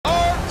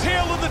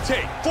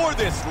tape for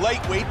this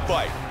lightweight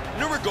fight.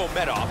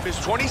 Nurmagomedov is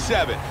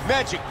 27.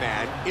 Magic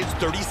Man is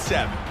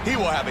 37. He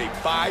will have a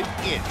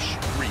 5-inch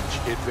reach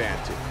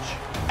advantage.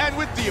 And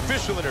with the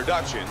official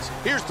introductions,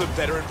 here's the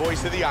veteran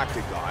voice of the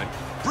Octagon,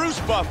 Bruce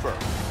Buffer.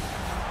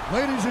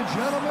 Ladies and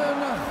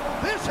gentlemen,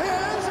 this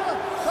is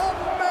the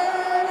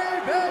main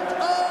event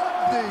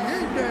of the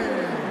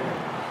evening.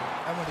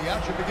 And when the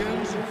action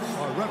begins,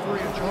 our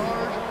referee in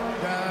charge,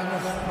 Dan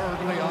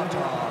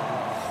Bergliotta.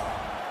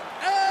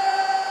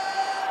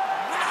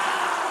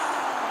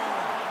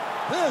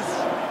 This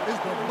is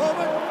the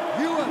moment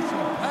UFC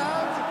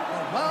fans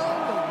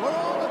around the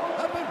world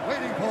have been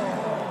waiting for.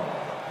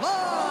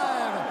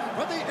 Live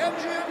from the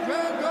MGM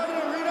Grand Garden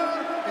Arena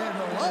in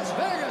Las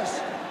Vegas.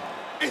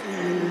 It's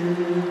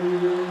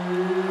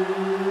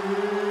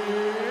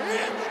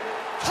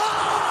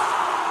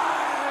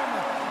time!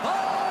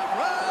 5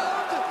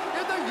 rounds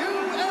in the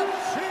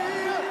UFC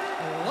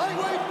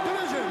Lightweight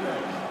Division.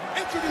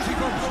 Introducing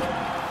first,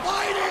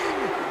 fighting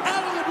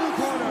out of the blue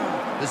corner.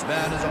 This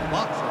man is a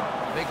boxer,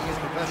 making his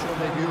professional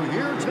debut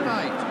here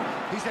tonight.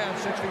 He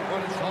stands 6 feet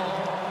 1 inch tall,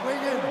 weighing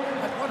in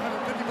at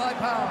 155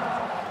 pounds.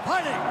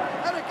 Fighting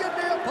out of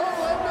Kidney of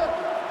Poland,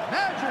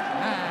 Magic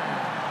Man.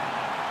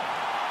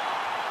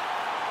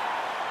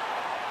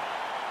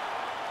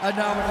 And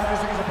now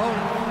introducing his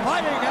opponent,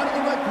 fighting out of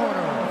the red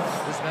corner.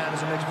 This man is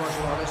a mixed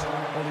martial artist,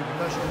 holding a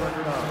professional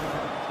record of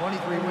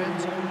 23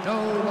 wins, no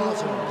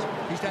losses.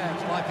 He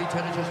stands 5 feet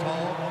 10 inches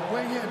tall,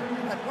 weighing in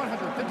at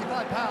 155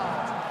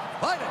 pounds.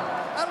 Fighting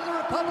out of the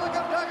Republic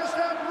of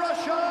Dagestan,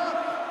 Russia,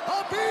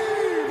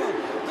 Khabib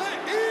the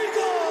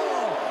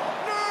Eagle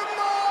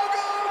Nurmagomedov!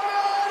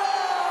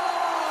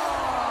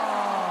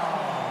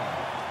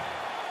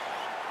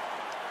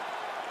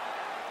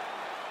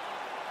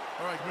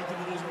 All right, commit to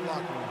the rules in the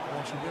locker room. I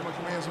want you to obey my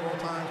commands at all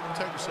times,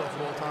 protect yourself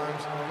at all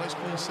times. A nice,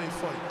 clean, safe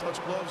fight. Touch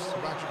gloves,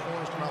 back your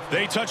corners, come out.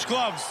 They touch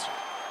gloves.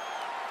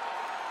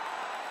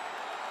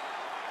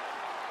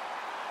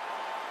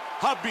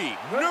 Khabib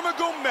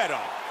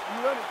Nurmagomedov.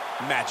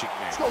 Magic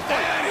Man.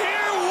 And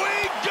here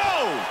we go!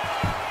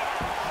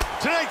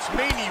 Tonight's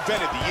main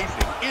event of the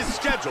evening is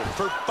scheduled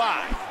for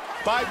 5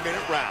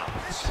 5-minute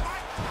rounds.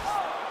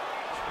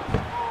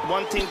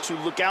 One thing to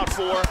look out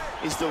for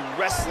is the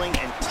wrestling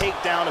and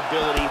takedown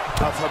ability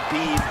of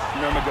Khabib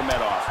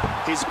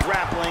Nurmagomedov. His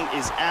grappling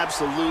is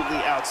absolutely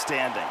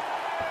outstanding.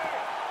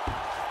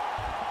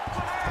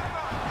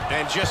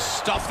 And just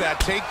stuff that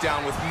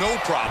takedown with no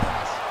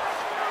problems.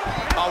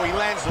 Oh, he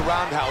lands the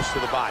roundhouse to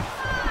the body.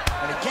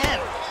 And again,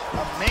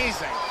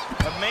 amazing,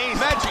 amazing.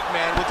 Magic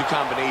Man with the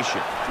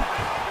combination.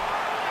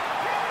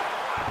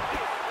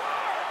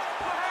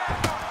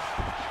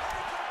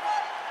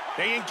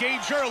 They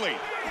engage early.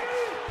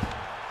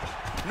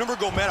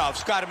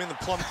 Nurmagomedov's got him in the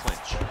plum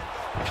clinch.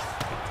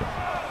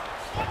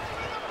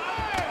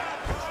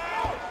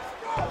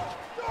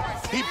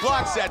 He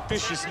blocks that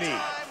vicious knee.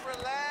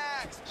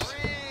 Relax,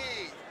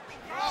 breathe.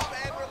 Drop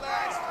and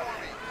relax for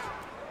me.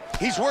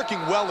 He's working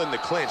well in the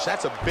clinch.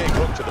 That's a big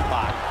hook to the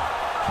body.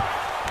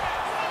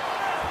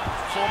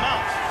 Full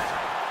mount.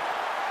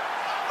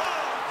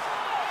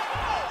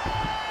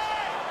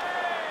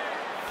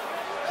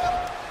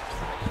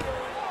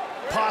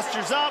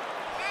 Postures up.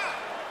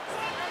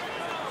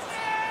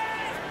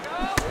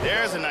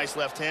 There's a nice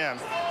left hand.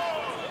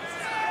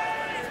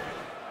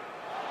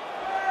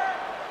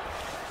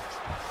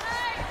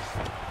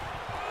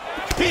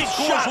 He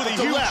scores with a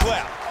huge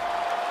left.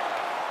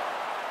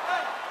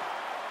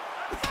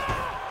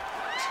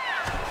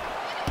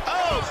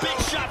 Oh, big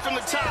shot from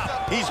the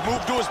top. He's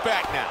moved to his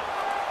back now.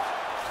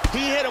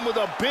 He hit him with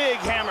a big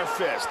hammer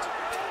fist.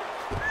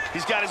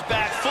 He's got his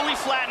back fully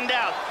flattened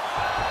out.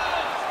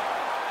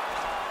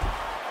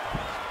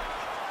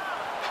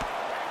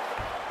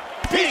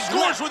 He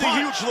scores with a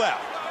huge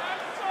left.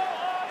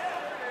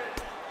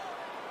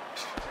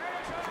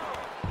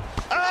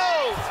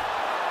 Oh!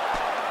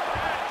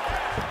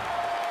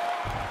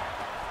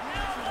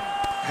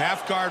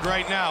 Half guard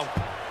right now.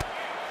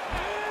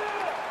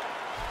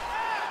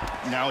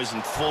 Now he's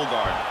in full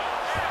guard.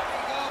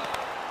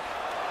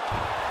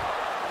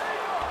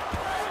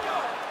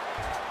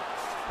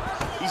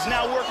 He's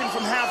now working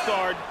from half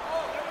guard.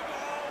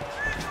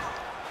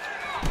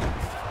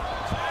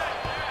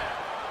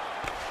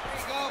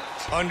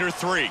 Under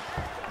 3.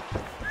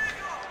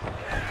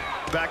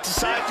 Back to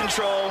side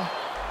control.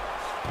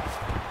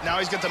 Now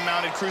he's got the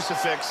mounted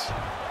crucifix.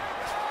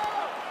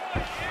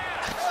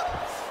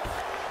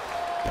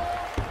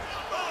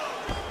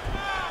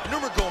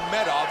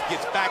 Nurmagomedov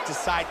gets back to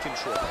side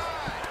control.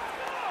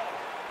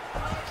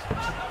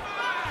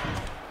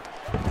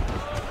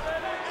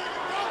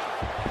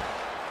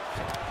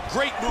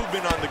 Great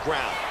movement on the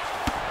ground.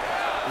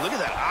 Look at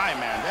that eye,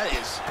 man. That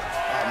is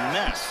a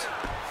mess.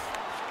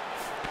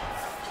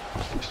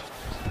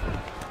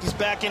 He's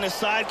back into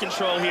side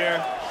control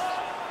here.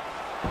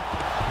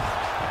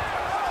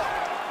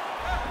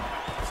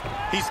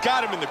 He's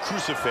got him in the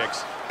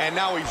crucifix, and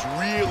now he's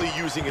really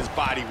using his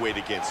body weight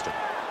against him.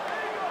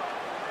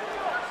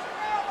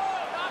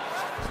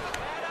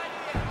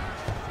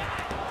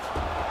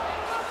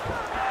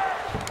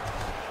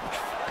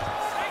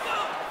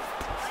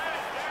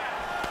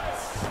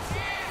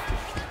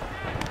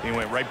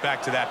 went right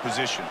back to that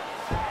position.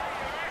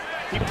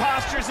 He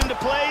postures into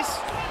place.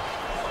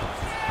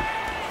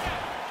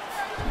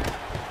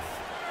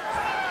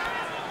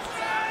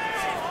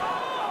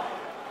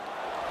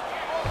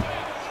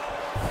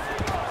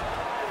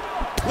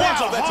 Lands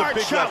a hard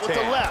shot with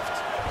the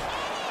left.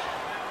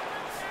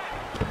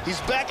 He's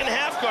back in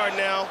half guard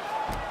now.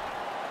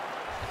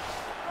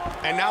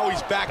 And now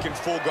he's back in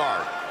full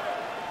guard.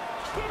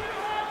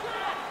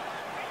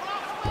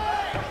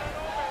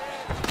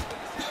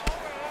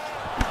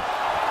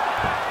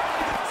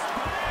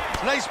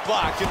 Nice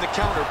block in the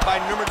counter by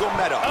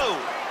Nurmagomedov. Oh,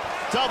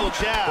 double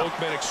jab.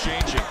 Both men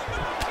exchanging.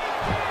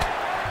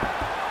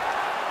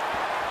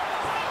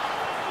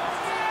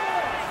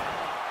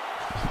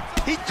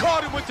 He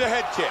caught him with the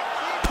head kick.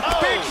 Oh.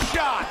 Big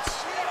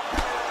shots.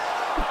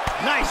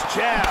 Nice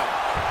jab.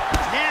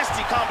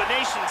 Nasty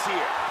combinations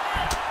here.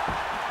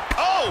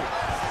 Oh,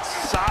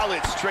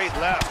 solid straight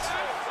left.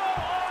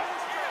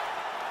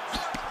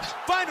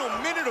 Final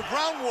minute of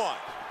round one.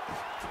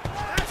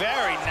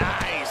 Very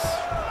nice.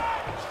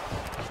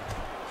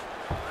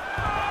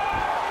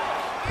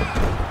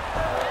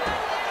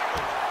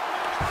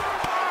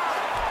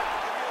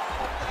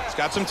 He's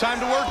got some time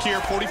to work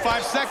here,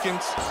 45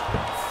 seconds.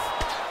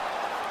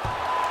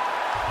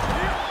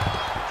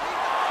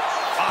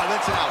 Ah,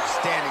 that's an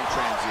outstanding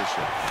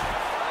transition.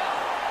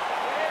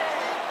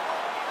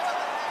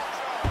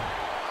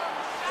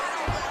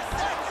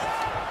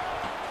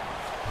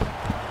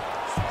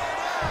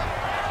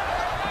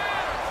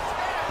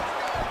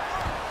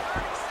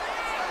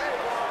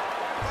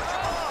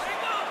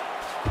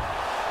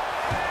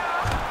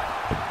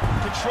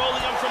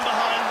 Controlling him from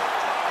behind.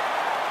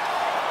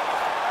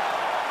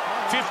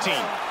 15.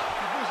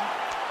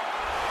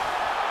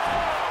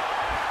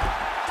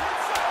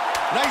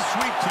 Nice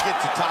sweep to get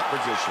to top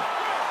position.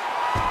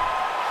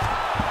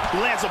 He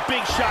lands a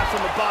big shot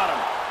from the bottom.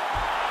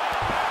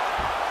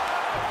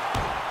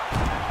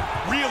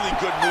 Really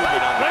good movement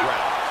on the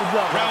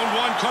ground. Round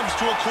one comes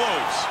to a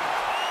close.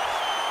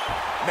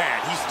 Man,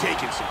 he's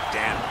taking some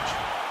damage.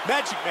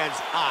 Magic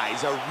Man's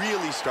eyes are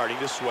really starting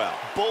to swell.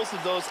 Both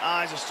of those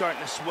eyes are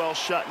starting to swell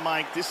shut,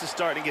 Mike. This is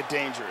starting to get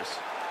dangerous.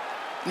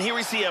 And here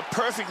we see a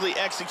perfectly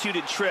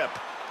executed trip.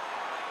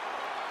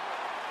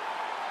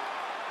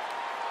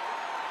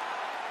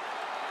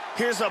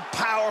 Here's a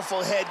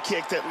powerful head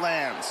kick that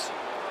lands.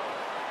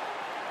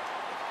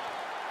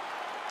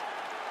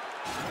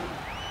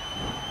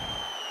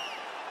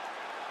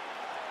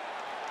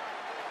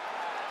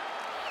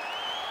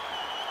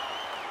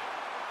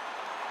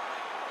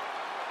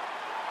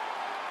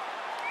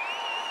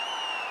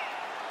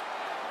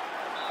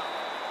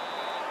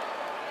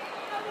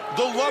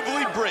 The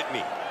lovely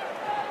Brittany.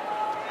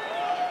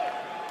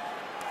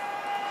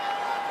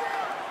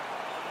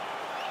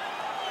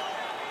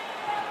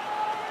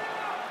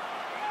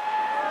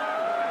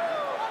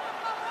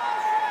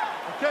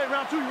 Okay,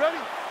 round two, you ready?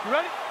 You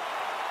ready?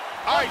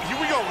 All right, here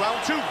we go, round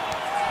two.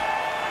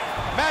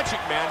 Magic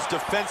Man's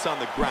defense on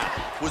the ground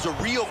was a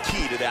real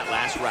key to that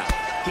last round.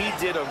 He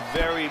did a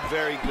very,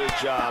 very good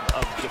job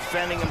of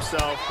defending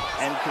himself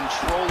and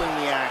controlling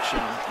the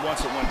action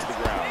once it went to the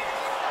ground.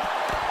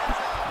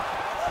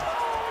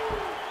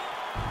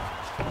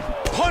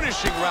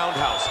 Punishing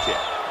roundhouse kick.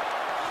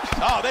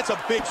 Oh, that's a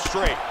big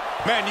straight.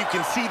 Man, you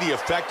can see the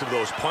effect of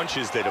those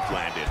punches that have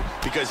landed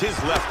because his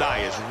left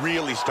eye is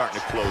really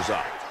starting to close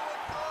up.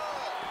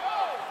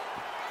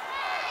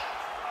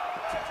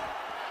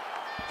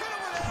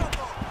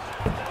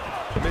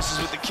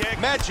 Misses with the kick.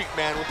 Magic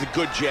Man with the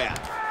good jab.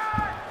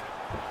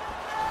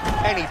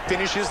 And he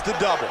finishes the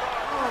double.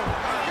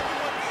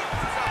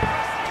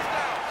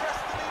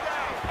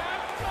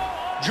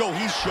 Joe,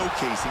 he's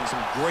showcasing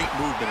some great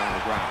movement on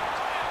the ground.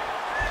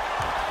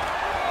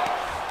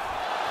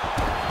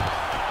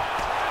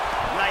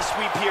 Nice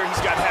sweep here.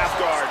 He's got half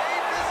guard.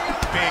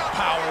 Big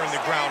power in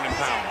the ground and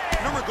pound.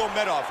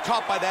 Nurmagomedov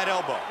caught by that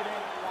elbow.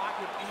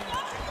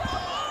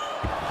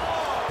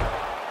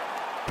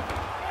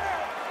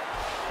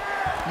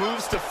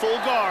 Moves to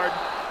full guard.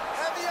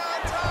 Heavy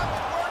on top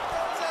and work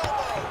those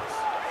elbows.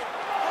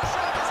 Push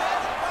up his head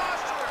and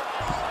posture.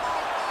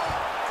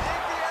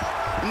 Take the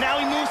elbow.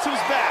 Now he moves to his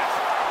back.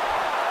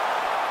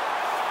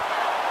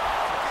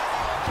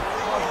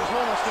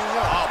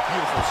 Oh,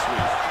 beautiful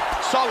sweep.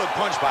 Solid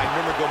punch by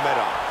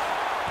Nurmagomedov.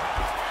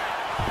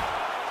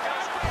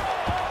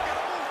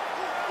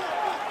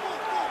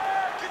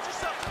 Get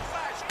yourself to the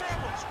side.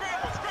 Scramble,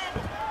 scramble,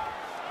 scramble.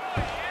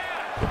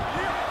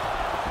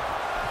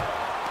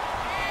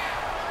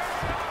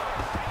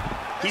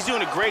 He's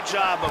doing a great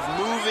job of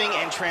moving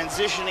and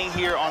transitioning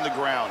here on the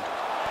ground.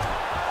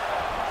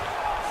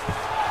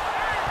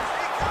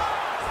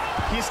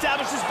 He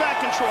establishes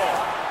back control.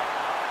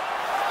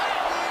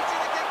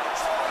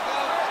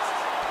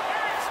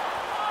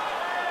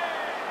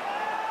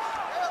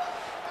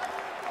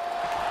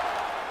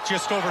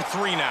 Just over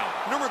 3 now.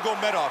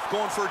 Nurmagomedov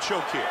going for a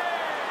choke here.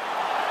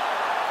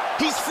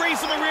 He's free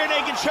from the rear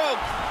naked choke.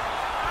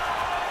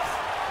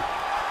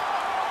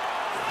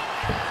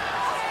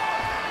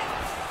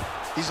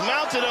 He's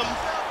mounted him.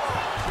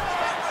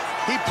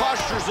 He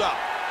postures up.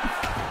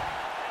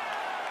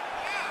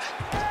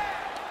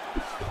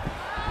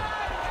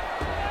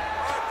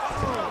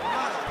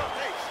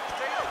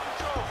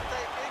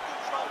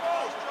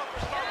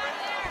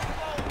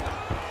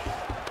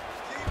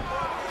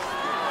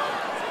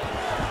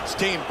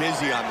 Staying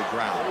busy on the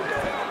ground.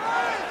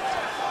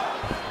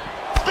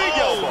 Big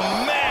elbow.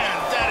 Man,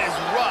 that is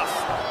rough.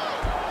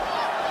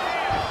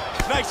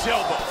 Nice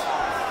elbow.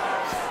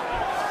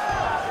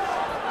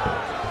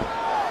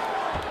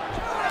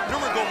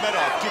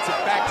 Nurmagomedov gets it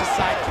back to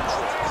side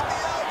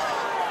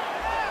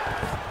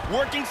control.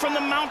 Working from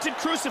the mounted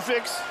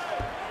crucifix.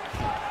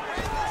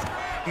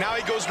 Now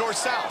he goes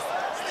north-south.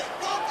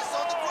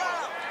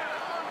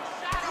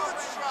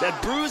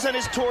 That bruise on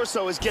his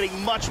torso is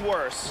getting much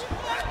worse.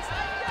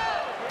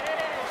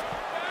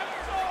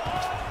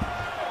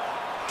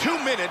 2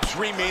 minutes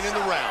remain in the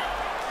round.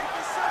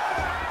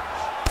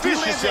 He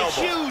Vicious lands a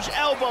elbow. huge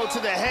elbow to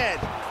the head.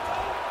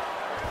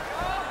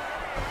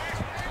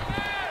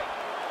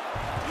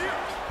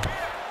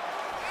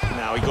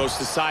 Now he goes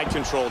to side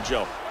control,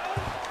 Joe.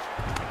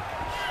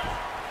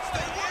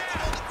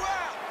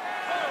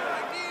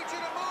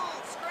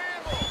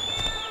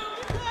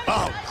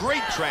 Oh,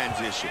 great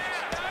transitions.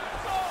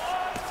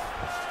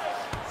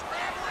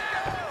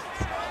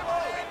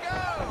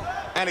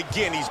 And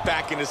again, he's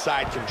back into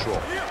side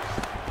control.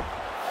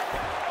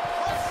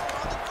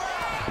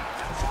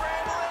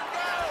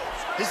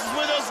 This is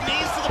where those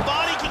knees to the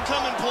body can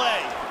come and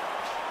play.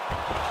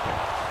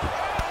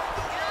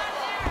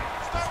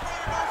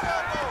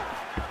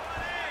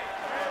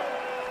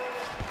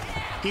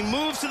 He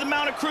moves to the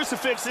mounted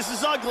crucifix. This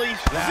is ugly.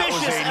 That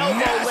was Vicious a elbow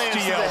nasty lands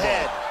to the elbow.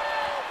 head.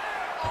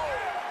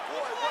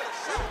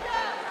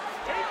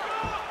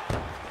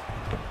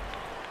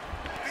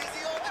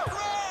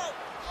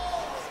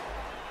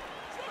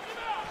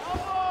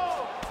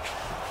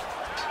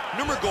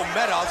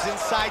 Nurmagomedov's in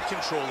side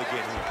control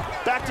again here.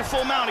 Back to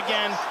full mount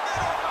again.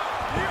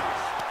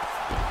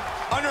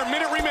 Under a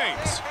minute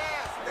remains.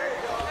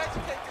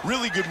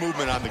 Really good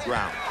movement on the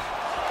ground.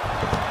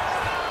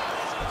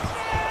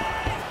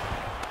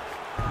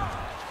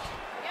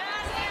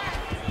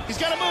 He's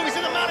got to move. He's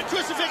in the mounted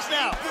crucifix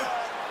now.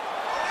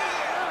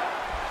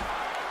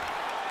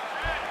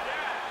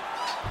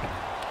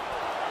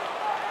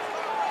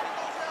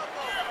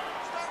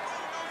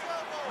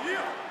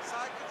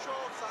 Side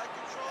control, side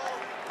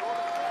control.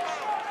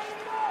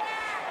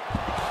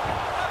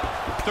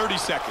 30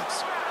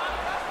 seconds.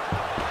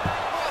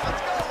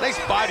 Nice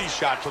body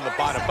shot from the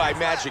bottom by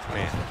Magic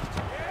Man.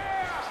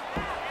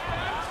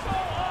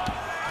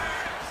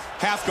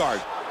 Half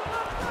guard.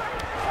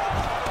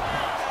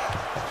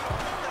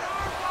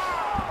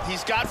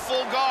 He's got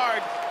full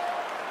guard.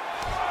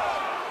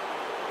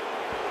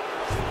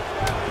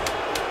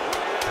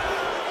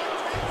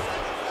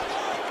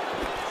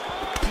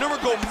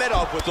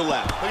 Nurmagomedov with the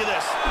left. Look at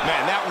this.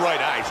 Man, that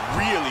right eye's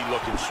really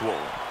looking swollen.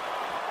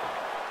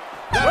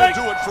 That'll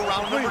do it for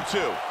round number 2.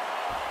 Okay,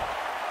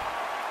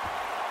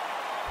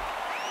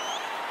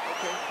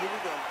 here we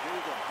go.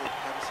 Hey,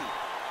 have a seat.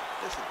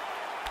 Listen,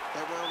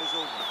 that round is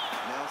over.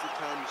 Now's the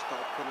time to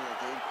start putting our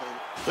game plan.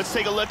 Let's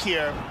take a look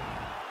here.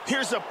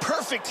 Here's a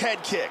perfect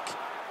head kick.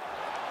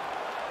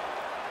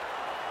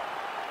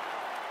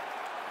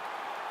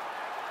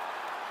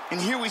 And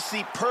here we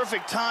see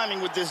perfect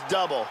timing with this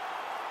double.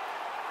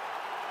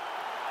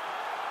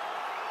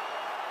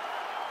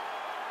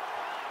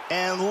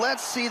 And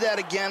let's see that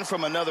again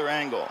from another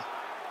angle.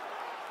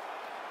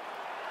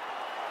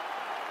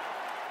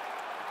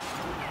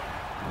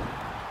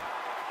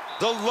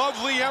 The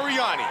lovely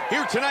Ariani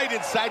here tonight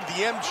inside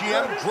the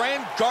MGM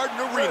Grand Garden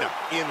Arena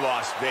in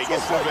Las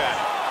Vegas, Nevada.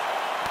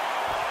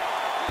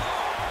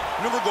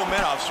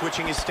 Nurmagomedov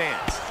switching his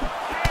stance.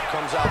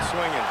 Comes out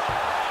swinging.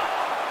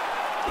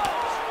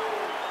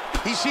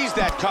 He sees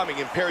that coming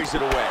and parries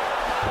it away.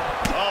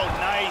 Oh,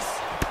 nice.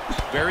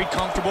 Very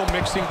comfortable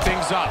mixing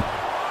things up.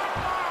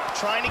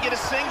 Trying to get a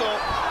single.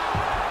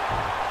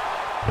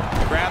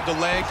 Grab the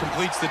leg,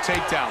 completes the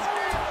takedown.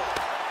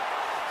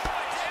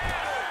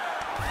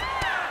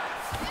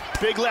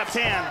 Big left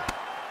hand.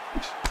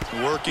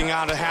 Working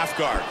out a half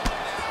guard.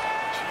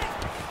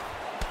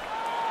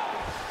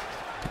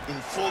 In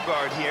full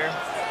guard here.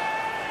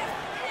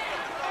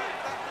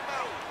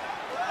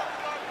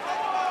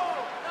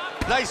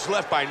 Nice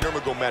left by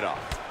Nurmagomedov.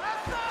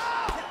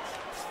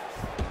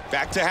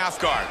 Back to half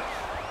guard.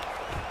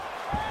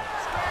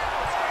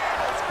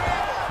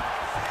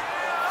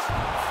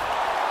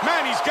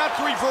 Man, he's got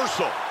the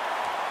reversal.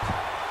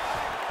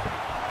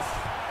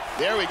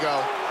 There we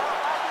go.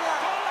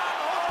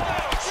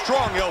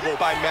 Strong elbow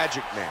by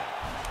Magic Man.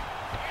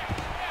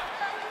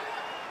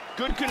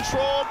 Good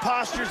control,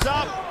 postures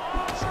up.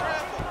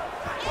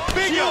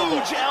 Big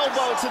Huge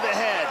elbow to the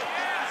head.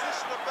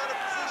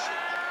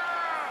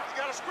 You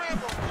gotta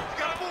scramble. You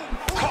gotta move.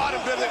 Caught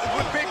him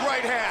with big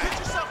right hand. Get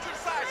yourself to the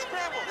side.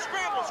 Scramble,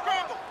 scramble,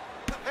 scramble.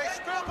 Hey,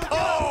 scramble. Get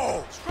Oh!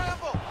 up.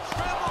 Scramble,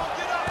 scramble,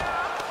 get up.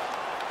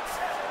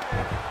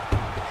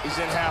 He's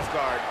in half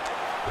guard.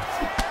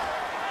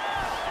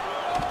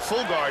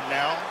 Full guard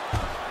now.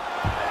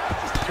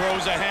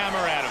 Throws a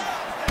hammer at him.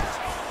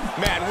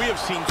 Man, we have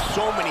seen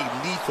so many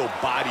lethal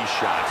body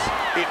shots.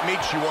 It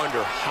makes you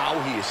wonder how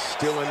he is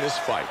still in this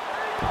fight.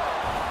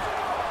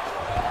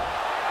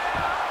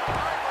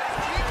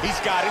 He's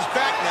got his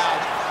back now.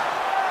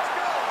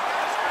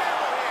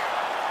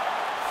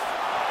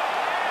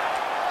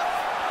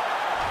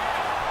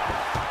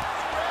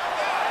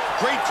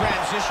 Great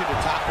transition to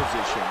top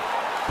position.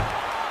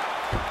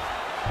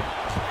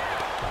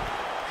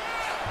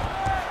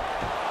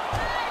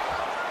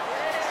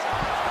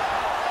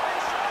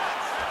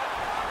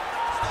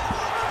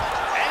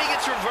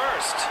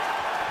 Reversed.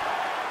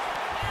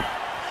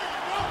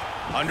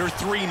 Under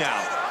 3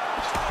 now.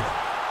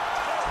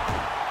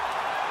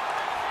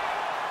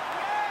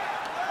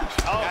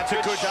 Oh, that's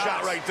a good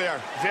shot right there.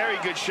 Very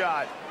good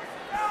shot.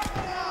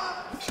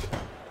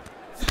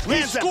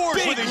 He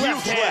scores with a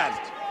huge hand.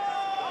 left.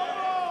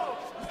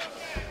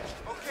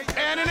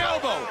 And an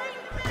elbow.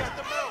 Get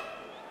the mount.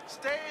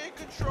 Stay in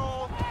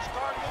control.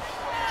 Start looking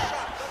for your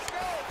shot. Let's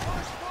go.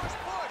 Push, push,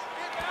 push.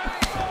 Get ready.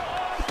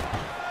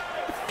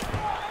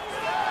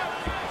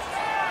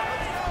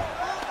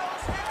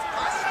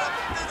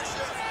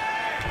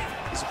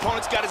 His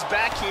opponent's got his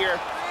back here.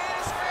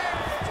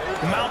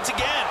 Mount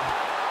again.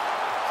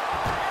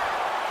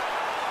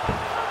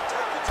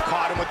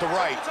 Caught him with the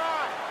right.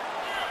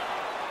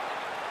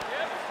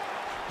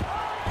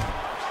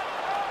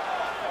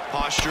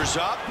 Postures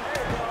up.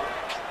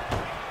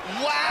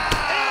 Wow!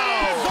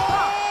 It's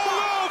all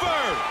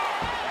over!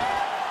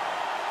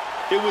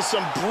 It was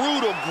some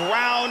brutal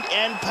ground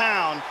and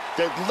pound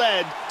that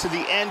led to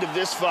the end of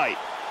this fight.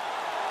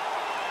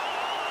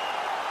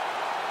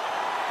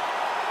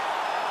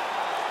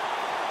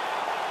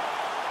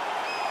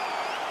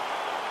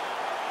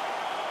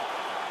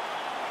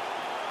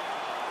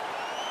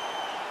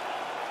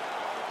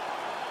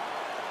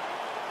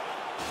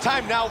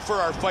 Time now for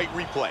our fight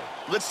replay.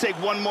 Let's take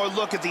one more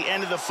look at the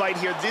end of the fight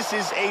here. This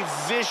is a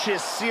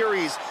vicious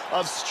series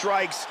of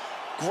strikes,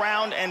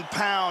 ground and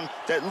pound,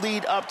 that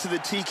lead up to the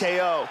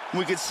TKO.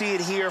 We could see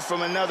it here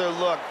from another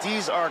look.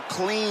 These are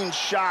clean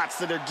shots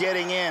that are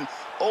getting in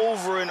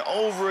over and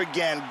over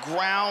again,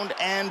 ground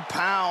and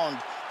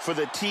pound for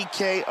the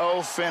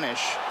TKO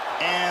finish.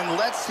 And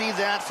let's see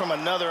that from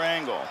another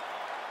angle.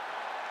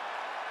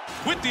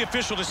 With the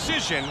official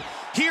decision,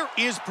 here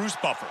is Bruce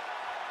Buffer.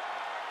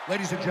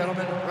 Ladies and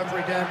gentlemen,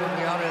 referee Dan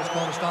Murmagomedov has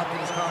called a stop to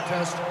this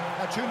contest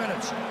at 2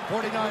 minutes,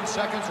 49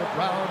 seconds of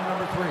round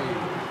number 3.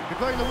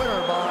 Declaring the winner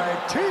by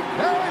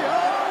TKO,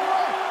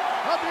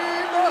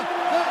 Khabib the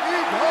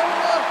Eagle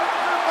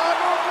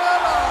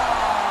Nurmagomedov.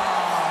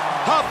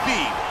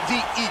 Khabib the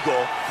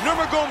Eagle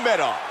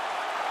Nurmagomedov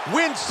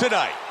wins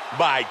tonight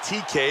by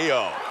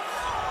TKO.